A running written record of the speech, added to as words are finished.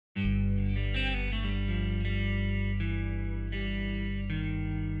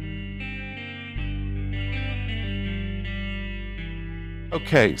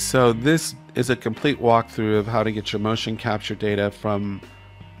Okay, so this is a complete walkthrough of how to get your motion capture data from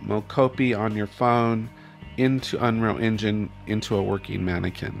Mocopi on your phone into Unreal Engine into a working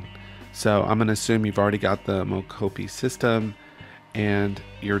mannequin. So I'm going to assume you've already got the Mocopi system and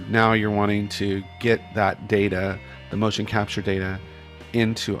you're wanting to get that data, the motion capture data,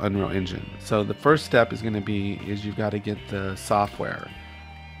 into Unreal Engine. So the first step is you've got to get the software,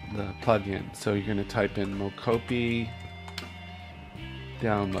 the plugin. So you're going to type in Mocopi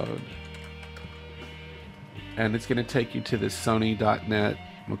download, and it's going to take you to the Sony.net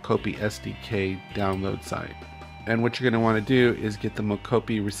Mocopi SDK download site. And what you're going to want to do is get the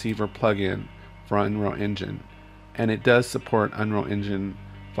Mocopi receiver plugin for Unreal Engine, and it does support Unreal Engine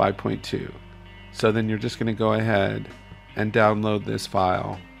 5.2. So then you're just going to go ahead and download this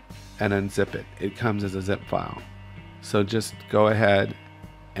file and unzip it. It comes as a zip file. So just go ahead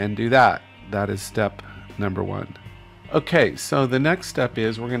and do that. That is step number 1. Okay, so the next step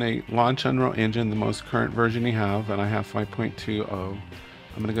is we're going to launch Unreal Engine, the most current version you have, and I have 5.20. I'm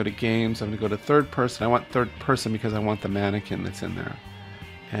going to go to games, I'm going to go to third person. I want third person because I want the mannequin that's in there.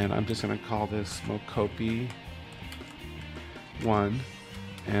 And I'm just going to call this Mocopi 1,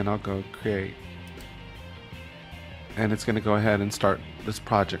 and I'll go create. And it's going to go ahead and start this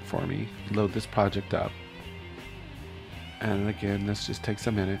project for me, load this project up. And again, this just takes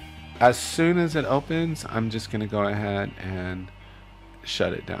a minute. As soon as it opens, I'm just going to go ahead and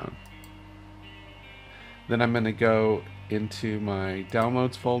shut it down. Then I'm going to go into my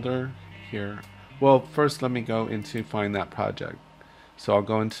downloads folder here. Well, first let me go into find that project. So I'll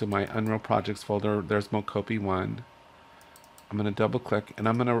go into my Unreal Projects folder. There's Mocopi 1. I'm going to double click and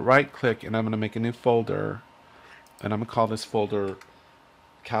I'm going to right click and I'm going to make a new folder. And I'm going to call this folder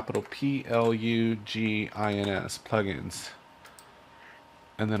capital PLUGINS, plugins.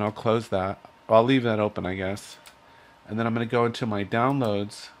 And then I'll close that. I'll leave that open, I guess. And then I'm going to go into my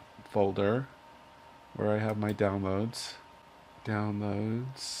downloads folder where I have my downloads.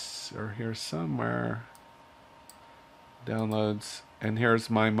 Downloads are here somewhere. Downloads. And here's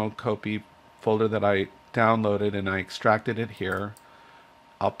my Mocopi folder that I downloaded and I extracted it here.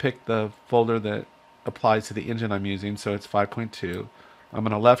 I'll pick the folder that applies to the engine I'm using, so it's 5.2. I'm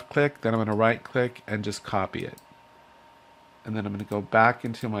going to left click, then I'm going to right click and just copy it. And then I'm going to go back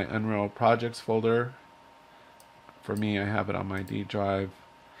into my Unreal Projects folder. For me, I have it on my D drive.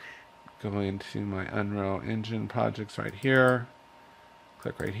 Go into my Unreal Engine projects right here.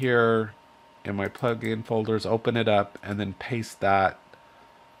 Click right here. In my plugin folders, open it up, and then paste that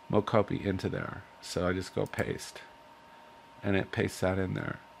Mocopi into there. So I just go paste. And it pastes that in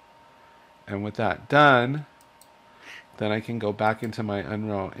there. And with that done, then I can go back into my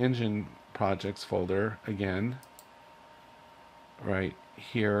Unreal Engine projects folder again. Right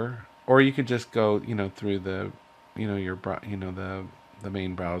here, or you could just go, through the, the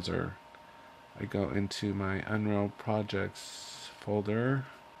main browser. I go into my Unreal Projects folder,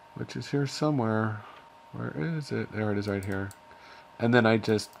 which is here somewhere. Where is it? There it is, right here. And then I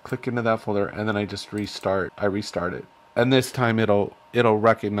just click into that folder, and then I just restart. I restart it, and this time it'll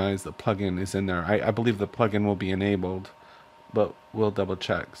recognize the plugin is in there. I believe the plugin will be enabled, but we'll double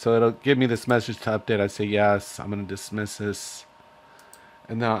check. So it'll give me this message to update. I say yes. I'm going to dismiss this.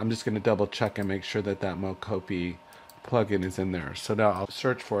 And now I'm just going to double check and make sure that that Mocopi plugin is in there. So now I'll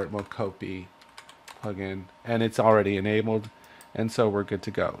search for it, Mocopi plugin, and it's already enabled, and so we're good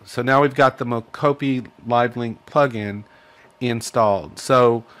to go. So now we've got the Mocopi Live Link plugin installed.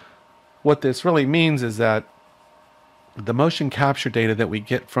 So what this really means is that the motion capture data that we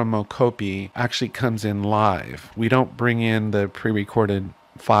get from Mocopi actually comes in live. We don't bring in the pre-recorded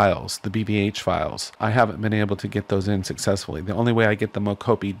files, the BVH files. I haven't been able to get those in successfully. The only way I get the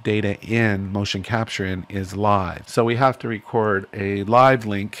Mocopi data in, motion capture in, is live. So we have to record a live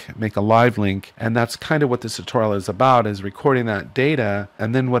link, make a live link, and that's kind of what this tutorial is about, is recording that data,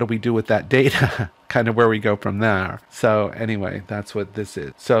 and then what do we do with that data? Kind of where we go from there. So anyway, that's what this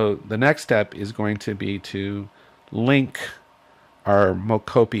is. So the next step is going to be to link our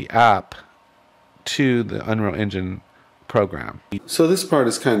Mocopi app to the Unreal Engine program. So this part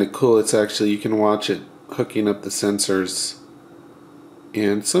is kind of cool. It's actually, you can watch it hooking up the sensors,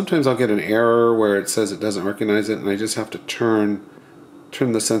 and sometimes I'll get an error where it says it doesn't recognize it, and I just have to turn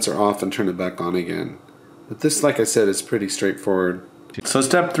the sensor off and turn it back on again. But this, like I said, is pretty straightforward. So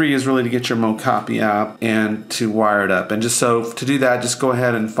step 3 is really to get your Mocopi app and to wire it up. And just so to do that, just go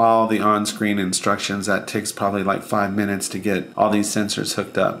ahead and follow the on-screen instructions. That takes probably like 5 minutes to get all these sensors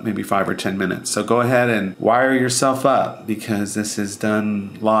hooked up, maybe 5 or 10 minutes. So go ahead and wire yourself up because this is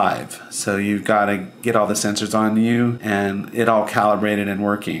done live. So you've got to get all the sensors on you and it all calibrated and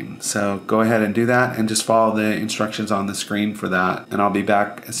working. So go ahead and do that and just follow the instructions on the screen for that. And I'll be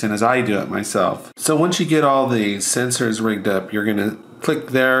back as soon as I do it myself. So once you get all the sensors rigged up, you're going to click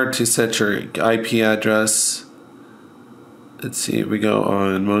there to set your IP address. Let's see, we go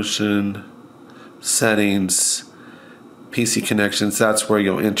on motion, settings, PC connections. That's where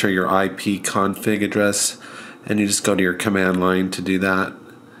you'll enter your IP config address and you just go to your command line to do that.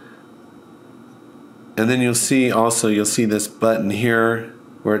 And then you'll see this button here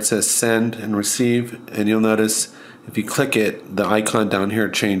where it says send and receive, and you'll notice if you click it, the icon down here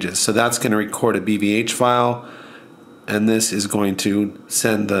changes. So that's going to record a BBH file, and this is going to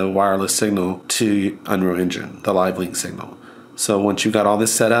send the wireless signal to Unreal Engine, the live link signal. So once you've got all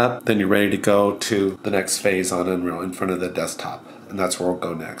this set up, then you're ready to go to the next phase on Unreal in front of the desktop, and that's where we'll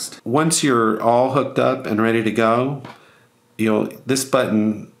go next. Once you're all hooked up and ready to go, this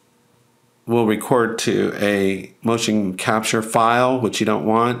button will record to a motion capture file, which you don't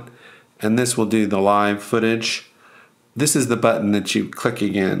want, and this will do the live footage. This is the button that you click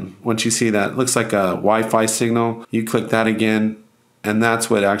again. Once you see that, it looks like a Wi-Fi signal. You click that again, and that's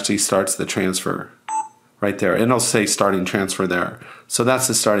what actually starts the transfer right there. And it'll say starting transfer there. So that's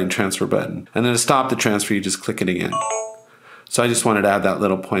the starting transfer button. And then to stop the transfer, you just click it again. So I just wanted to add that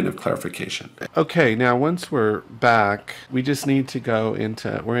little point of clarification. Okay, now once we're back, we just need to go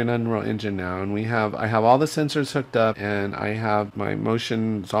we're in Unreal Engine now, and I have all the sensors hooked up, and I have my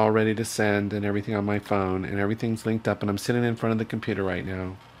motions all ready to send and everything on my phone, and everything's linked up, and I'm sitting in front of the computer right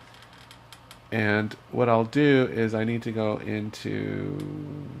now. And what I'll do is I need to go into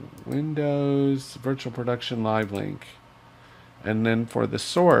Windows, Virtual Production Live Link. And then for the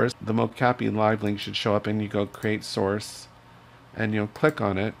source, the Mocopi Live Link should show up, and you go create source. And you'll click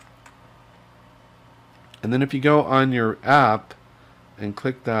on it, and then if you go on your app and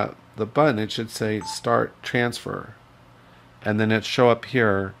click the button, it should say start transfer, and then it show up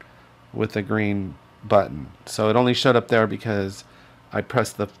here with a green button. So it only showed up there because I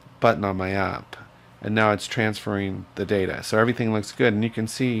pressed the button on my app, and now it's transferring the data. So everything looks good, and you can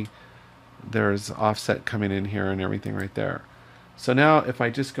see there's offset coming in here and everything right there. So now if I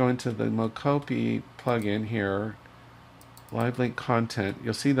just go into the Mocopi plugin here, Live Link content,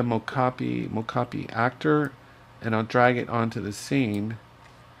 you'll see the Mocopi actor, and I'll drag it onto the scene,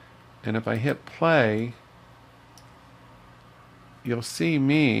 and if I hit play, you'll see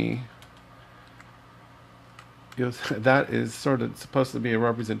me. That is sort of supposed to be a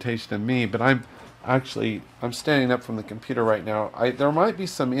representation of me, but I'm standing up from the computer right now. There might be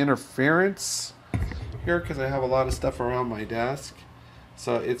some interference here because I have a lot of stuff around my desk,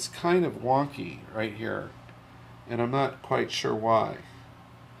 so it's kind of wonky right here. And I'm not quite sure why.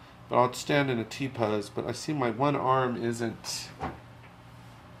 But I'll stand in a T-pose, but I see my one arm isn't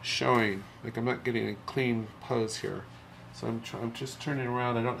showing. Like I'm not getting a clean pose here. So I'm just turning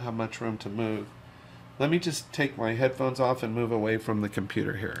around. I don't have much room to move. Let me just take my headphones off and move away from the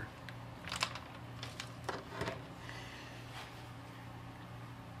computer here.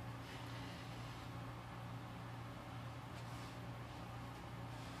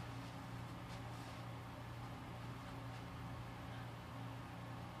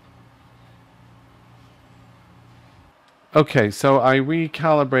 Okay, so I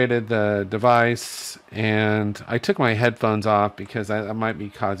recalibrated the device, and I took my headphones off because I might be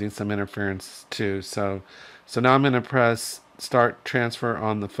causing some interference too. So now I'm going to press start transfer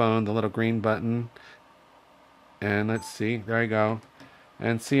on the phone, the little green button, and let's see, there I go.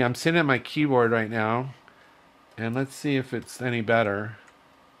 And see, I'm sitting at my keyboard right now, and let's see if it's any better.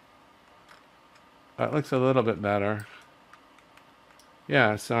 That looks a little bit better.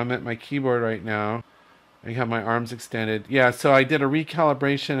 Yeah, so I'm at my keyboard right now. I have my arms extended. Yeah, so I did a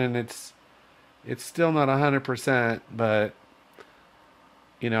recalibration, and it's still not 100%, but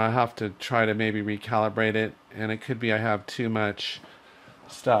I have to try to maybe recalibrate it, and it could be I have too much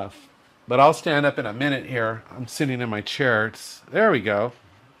stuff. But I'll stand up in a minute here. I'm sitting in my chair. There we go.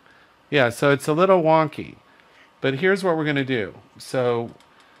 Yeah, so it's a little wonky, but here's what we're going to do. So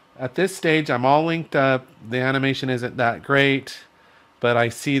at this stage, I'm all linked up. The animation isn't that great, but I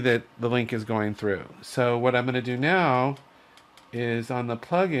see that the link is going through. So what I'm going to do now is on the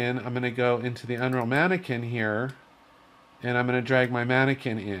plugin, I'm going to go into the Unreal Mannequin here, and I'm going to drag my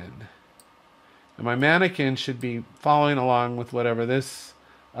mannequin in. And my mannequin should be following along with whatever this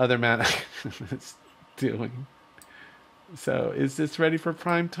other mannequin is doing. So is this ready for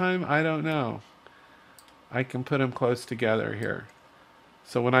prime time? I don't know. I can put them close together here.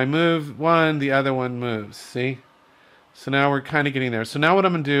 So when I move one, the other one moves. See? So now we're kind of getting there. So now what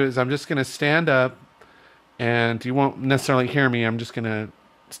I'm going to do is I'm just going to stand up, and you won't necessarily hear me. I'm just going to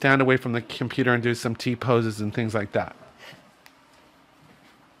stand away from the computer and do some T poses and things like that.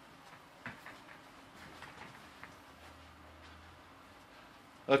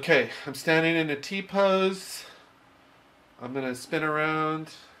 Okay, I'm standing in a T pose. I'm going to spin around.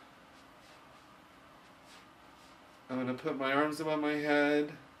 I'm going to put my arms above my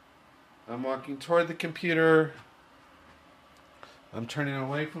head. I'm walking toward the computer. I'm turning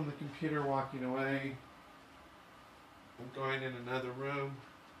away from the computer, walking away. I'm going in another room.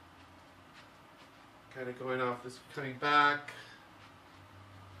 Kind of going off this, coming back.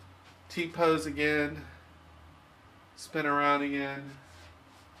 T-pose again. Spin around again.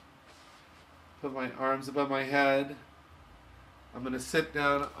 Put my arms above my head. I'm going to sit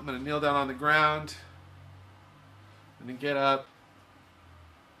down. I'm going to kneel down on the ground. I'm going to get up.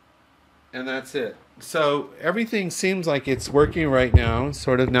 And that's it. So everything seems like it's working right now,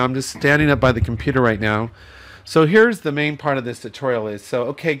 sort of. Now I'm just standing up by the computer right now. So here's the main part of this tutorial is, so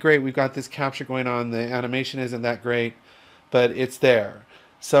okay, great, we've got this capture going on. The animation isn't that great, but it's there.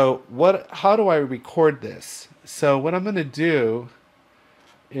 So how do I record this? So what I'm going to do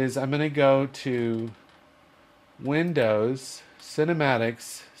is I'm going to go to Windows,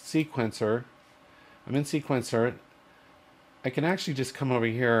 Cinematics, Sequencer. I'm in Sequencer. I can actually just come over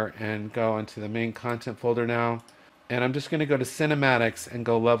here and go into the main content folder now. And I'm just going to go to Cinematics and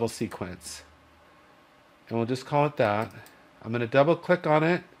go Level Sequence. And we'll just call it that. I'm going to double click on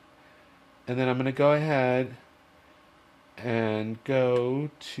it. And then I'm going to go ahead and go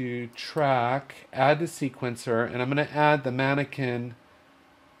to Track, Add to Sequencer. And I'm going to add the mannequin.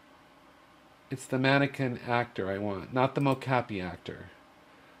 It's the mannequin actor I want, not the Mocopi actor.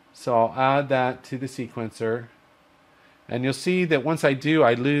 So I'll add that to the sequencer. And you'll see that once I do,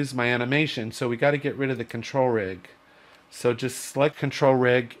 I lose my animation. So we got to get rid of the control rig. So just select control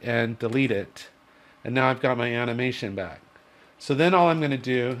rig and delete it. And now I've got my animation back. So then all I'm going to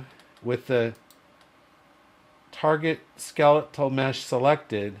do with the target skeletal mesh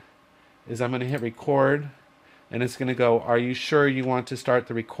selected is I'm going to hit record. And it's going to go, are you sure you want to start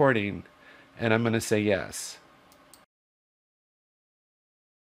the recording? And I'm going to say yes.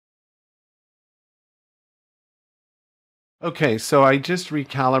 Okay, so I just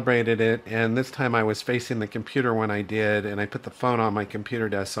recalibrated it, and this time I was facing the computer when I did, and I put the phone on my computer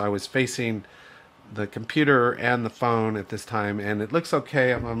desk, so I was facing the computer and the phone at this time, and it looks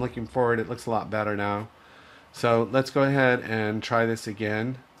okay. I'm looking forward. It looks a lot better now. So let's go ahead and try this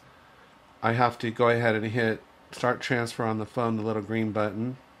again. I have to go ahead and hit Start Transfer on the phone, the little green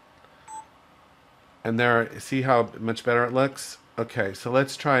button. And there, see how much better it looks? Okay, so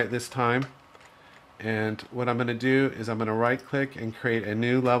let's try it this time. And what I'm going to do is I'm going to right click and create a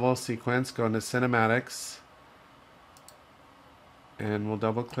new level sequence, go into Cinematics, and we'll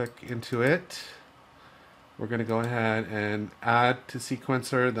double click into it. We're going to go ahead and add to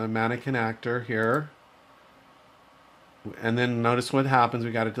sequencer the mannequin actor here. And then notice what happens.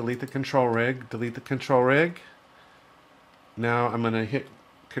 We got to delete the control rig. Delete the control rig. Now I'm going to hit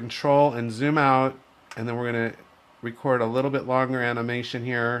Control and zoom out, and then we're going to record a little bit longer animation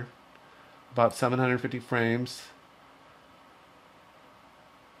here. About 750 frames.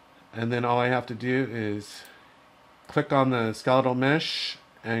 And then all I have to do is click on the skeletal mesh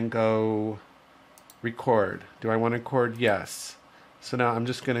and go record. Do I want to record? Yes. So now I'm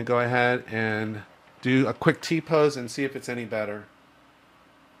just going to go ahead and do a quick T-pose and see if it's any better.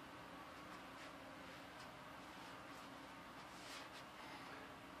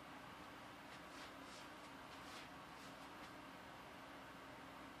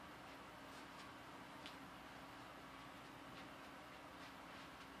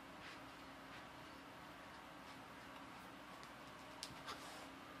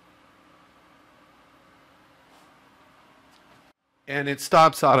 And it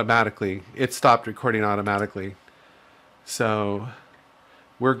stops automatically. It stopped recording automatically. So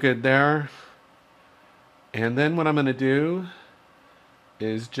we're good there. And then what I'm going to do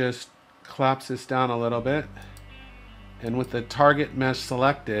is just collapse this down a little bit. And with the target mesh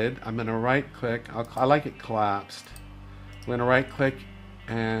selected, I'm going to right click. I like it collapsed. I'm going to right click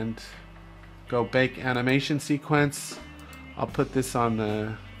and go Bake Animation Sequence. I'll put this on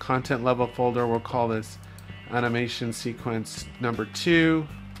the content level folder. We'll call this animation sequence number 2,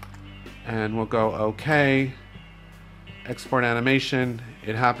 and we'll go OK. Export animation.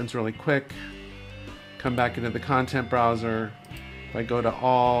 It happens really quick. Come back into the content browser. If I go to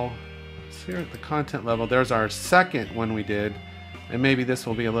all, So here at the content level, there's our second one we did, and maybe this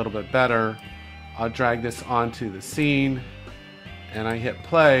will be a little bit better. I'll drag this onto the scene, and I hit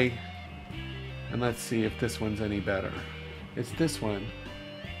play, and let's see if this one's any better. It's this one.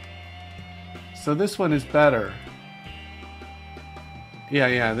 So this one is better.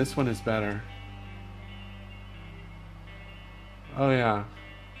 Yeah, this one is better. Oh yeah,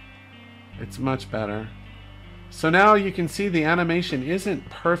 it's much better. So now you can see the animation isn't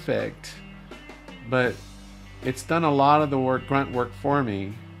perfect, but it's done a lot of the grunt work for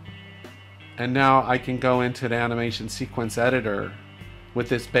me. And now I can go into the animation sequence editor with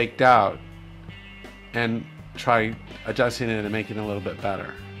this baked out and try adjusting it and making it a little bit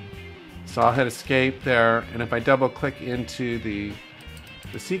better. So I'll hit escape there, and if I double click into the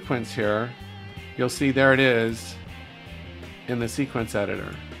sequence here, you'll see there it is in the sequence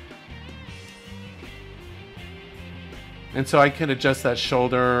editor. And so I can adjust that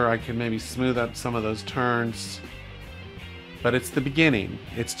shoulder, I can maybe smooth up some of those turns, but it's the beginning.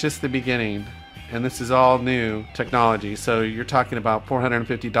 It's just the beginning, and this is all new technology. So you're talking about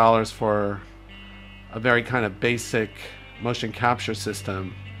 $450 for a very kind of basic motion capture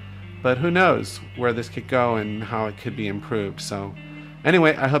system, but who knows where this could go and how it could be improved. So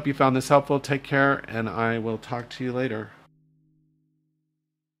anyway, I hope you found this helpful. Take care, and I will talk to you later.